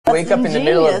wake up in the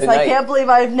middle of the night. I can't believe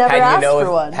I've never asked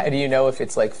for one. How do you know if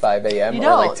it's like 5 a.m.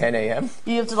 or like 10 a.m.?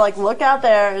 You have to like look out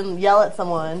there and yell at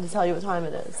someone to tell you what time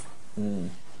it is.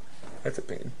 That's a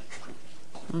pain.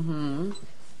 Mm-hmm.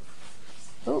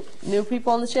 Oh, new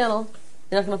people on the channel.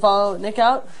 You're not going to follow Nick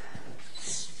out?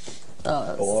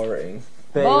 Oh, boring.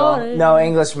 Bagel. No,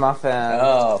 English muffin.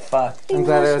 Oh, fuck. I'm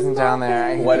glad I wasn't down there.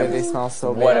 I hate they smell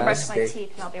so bad. I'll brush my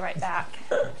teeth and I'll be right back.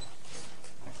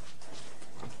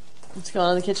 What's going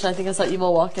on in the kitchen? I think I saw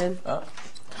Evil walk in. Oh.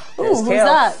 Ooh, who's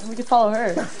that? We could follow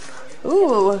her.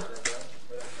 Ooh.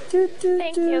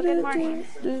 Thank you. Good morning.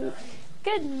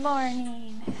 Good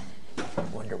morning. I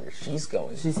wonder where she's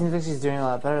going. She seems like she's doing a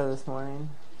lot better this morning.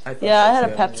 I had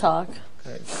a pep talk.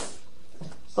 Good.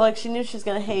 But like she knew she was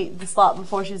gonna hate the slop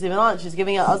before she was even on it. She's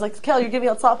giving out. I was like, Kel, you're giving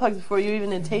out slop hugs before you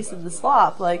even had tasted the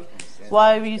slop. Like,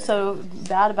 why were you so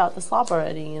bad about the slop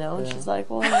already? You know? And she's like,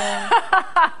 well, yeah,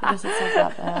 I guess it's not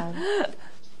that bad.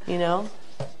 You know?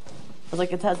 I was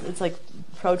like, it's like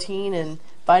protein and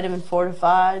vitamin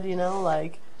fortified. You know,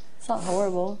 like it's not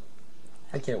horrible.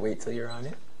 I can't wait till you're on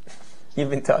it. You've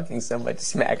been talking so much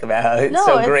smack about how it's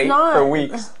so great for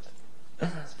weeks.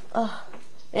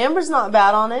 Amber's not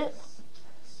bad on it.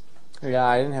 Yeah,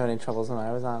 I didn't have any troubles when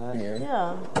I was on it.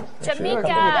 Yeah.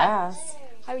 Jamaica!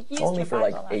 Only for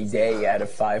like a day out of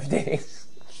 5 days.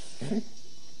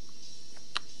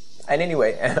 And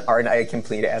anyway, aren't I a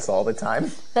complete ass all the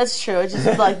time? That's true. It's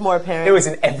just like more apparent. It was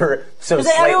an ever so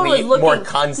slightly more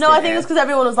constant. No, I think it's because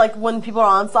everyone was like, when people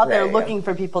are on slop, they're looking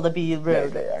for people to be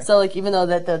rude. Yeah, so like, even though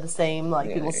that they're the same,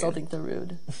 like people still think they're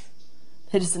rude.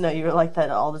 They just didn't know you were like that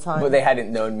all the time. But they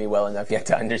hadn't known me well enough yet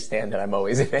to understand that I'm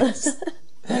always an ass.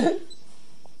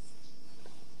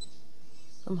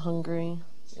 I'm hungry.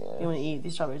 Yeah. You want to eat?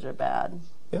 These strawberries are bad.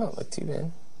 Yeah, don't look too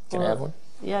bad. Can I have one?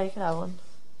 Yeah, you can have one.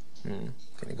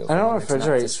 I don't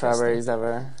refrigerate strawberries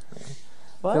ever.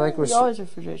 What? I feel like you always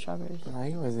refrigerate strawberries.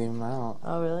 I always leave them out.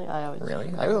 Oh, really? I always.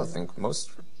 Really? I don't think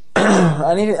most.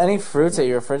 any fruits that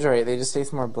you refrigerate, they just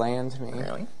taste more bland to me.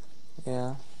 Really?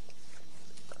 Yeah.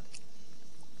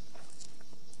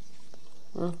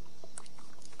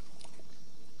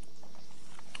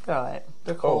 Alright.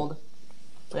 They're cold.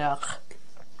 Yeah.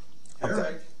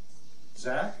 Eric,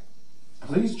 Zach,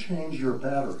 please change your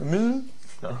battery. No.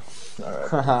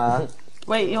 Alright.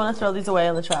 Wait, you want to throw these away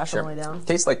on the trash on the way down?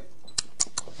 Tastes like.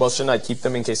 Well, shouldn't I keep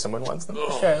them in case someone wants them?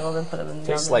 Sure, well then put them in the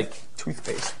Tastes like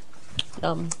toothpaste.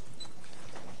 Yum.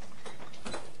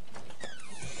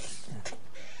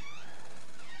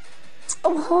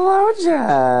 Oh, hello,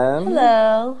 Jen.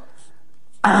 Hello.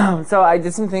 So I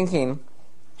did some thinking,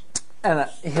 and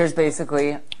here's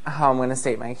basically how I'm going to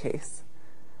state my case.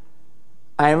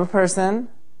 I am a person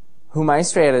who my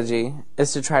strategy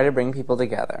is to try to bring people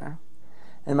together.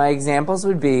 And my examples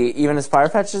would be, even as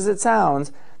far-fetched as it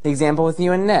sounds, the example with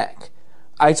you and Nick.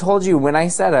 I told you when I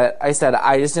said it, I said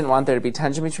I just didn't want there to be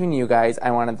tension between you guys.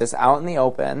 I wanted this out in the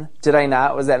open. Did I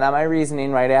not? Was that not my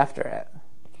reasoning right after it?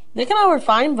 Nick and I were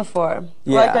fine before.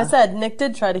 Yeah. Like I said, Nick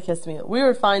did try to kiss me. We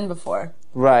were fine before.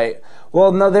 Right.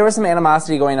 Well, no, there was some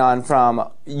animosity going on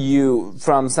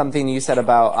from something you said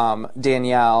about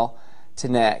Danielle to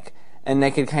Nick. And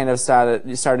Nick had kind of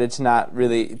started to not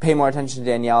really pay more attention to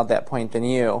Danielle at that point than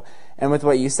you. And with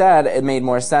what you said, it made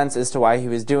more sense as to why he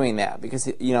was doing that, because,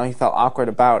 you know, he felt awkward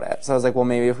about it. So I was like, well,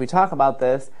 maybe if we talk about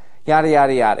this, yada,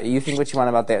 yada, yada. You think what you want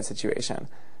about that situation.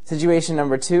 Situation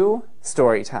number 2,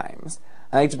 story times.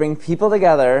 I like to bring people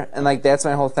together, and like that's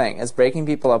my whole thing. Is breaking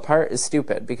people apart is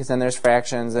stupid, because then there's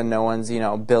fractions and no one's, you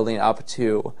know, building up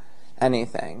to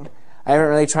anything. I haven't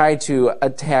really tried to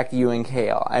attack you and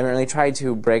Kale. I haven't really tried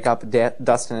to break up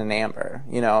Dustin and Amber,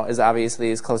 you know, as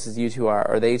obviously as close as you two are,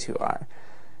 or they two are,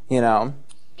 you know.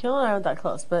 Kale and I aren't that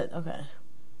close, but okay.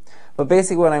 But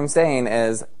basically what I'm saying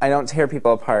is I don't tear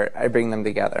people apart, I bring them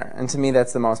together. And to me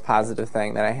that's the most positive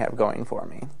thing that I have going for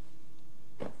me.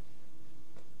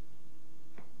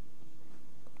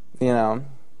 You know?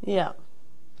 Yeah.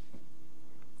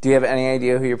 Do you have any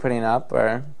idea who you're putting up,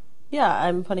 or? Yeah,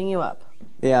 I'm putting you up.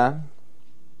 Yeah.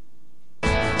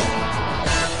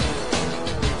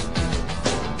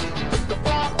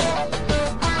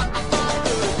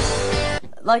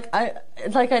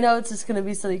 I know it's just gonna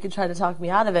be so you can try to talk me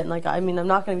out of it. And like, I mean, I'm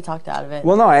not gonna be talked out of it.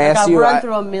 Well, no, I asked you. I've run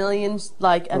through a million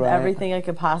of everything I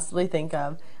could possibly think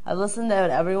of. I've listened to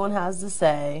what everyone has to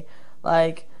say.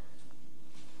 Like,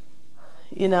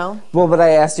 you know. Well, but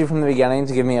I asked you from the beginning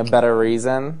to give me a better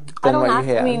reason than what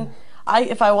you had. I mean,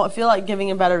 if I feel like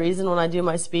giving a better reason when I do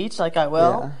my speech, like I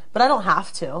will, Yeah. but I don't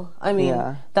have to. I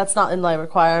mean, that's not in my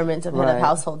requirement of head of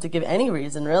household to give any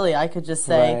reason, really. I could just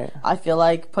say, I feel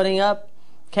like putting up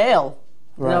Kale.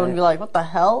 You know, and be like, what the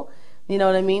hell? You know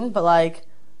what I mean? But like,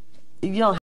 you don't